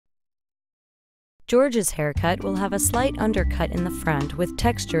George's haircut will have a slight undercut in the front with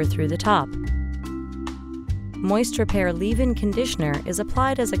texture through the top. Moist Repair Leave-In Conditioner is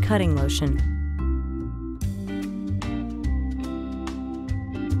applied as a cutting lotion.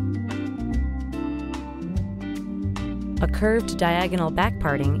 A curved diagonal back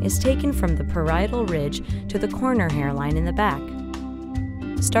parting is taken from the parietal ridge to the corner hairline in the back.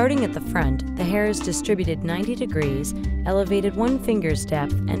 Starting at the front, the hair is distributed 90 degrees, elevated 1 finger's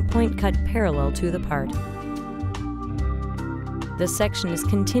depth, and point cut parallel to the part. The section is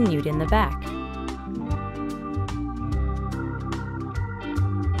continued in the back.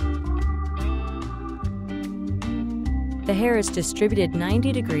 The hair is distributed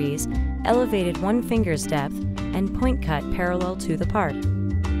 90 degrees, elevated 1 finger's depth, and point cut parallel to the part.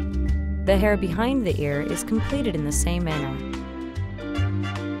 The hair behind the ear is completed in the same manner.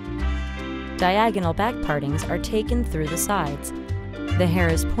 Diagonal back partings are taken through the sides. The hair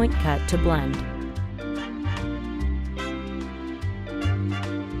is point cut to blend.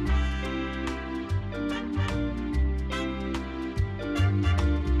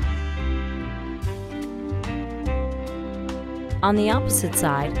 On the opposite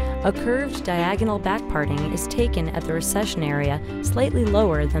side, a curved diagonal back parting is taken at the recession area slightly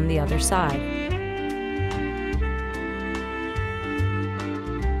lower than the other side.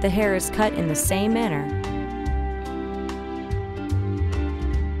 The hair is cut in the same manner.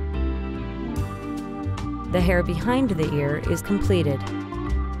 The hair behind the ear is completed.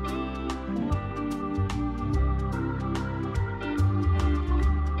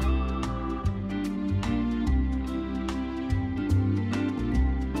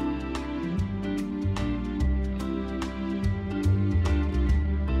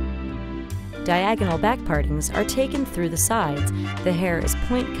 Diagonal back partings are taken through the sides. The hair is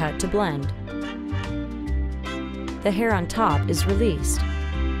point cut to blend. The hair on top is released.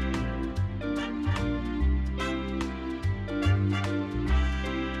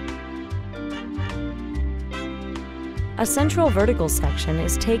 A central vertical section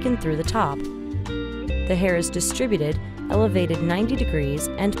is taken through the top. The hair is distributed, elevated 90 degrees,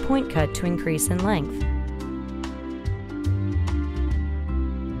 and point cut to increase in length.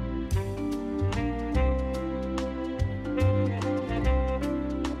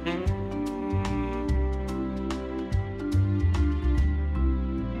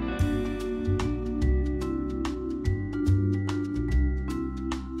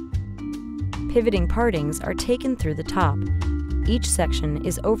 Pivoting partings are taken through the top. Each section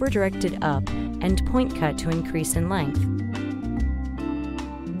is over-directed up and point cut to increase in length.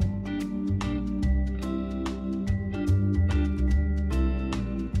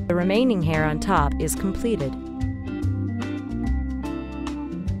 The remaining hair on top is completed.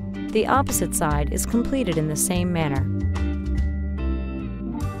 The opposite side is completed in the same manner.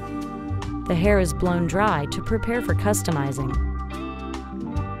 The hair is blown dry to prepare for customizing.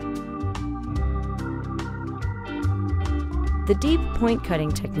 The deep point cutting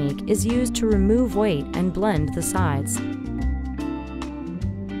technique is used to remove weight and blend the sides.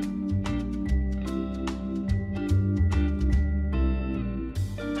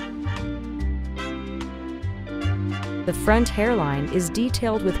 The front hairline is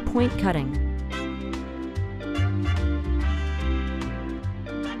detailed with point cutting.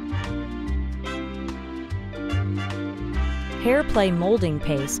 Hair play molding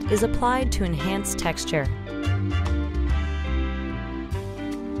paste is applied to enhance texture.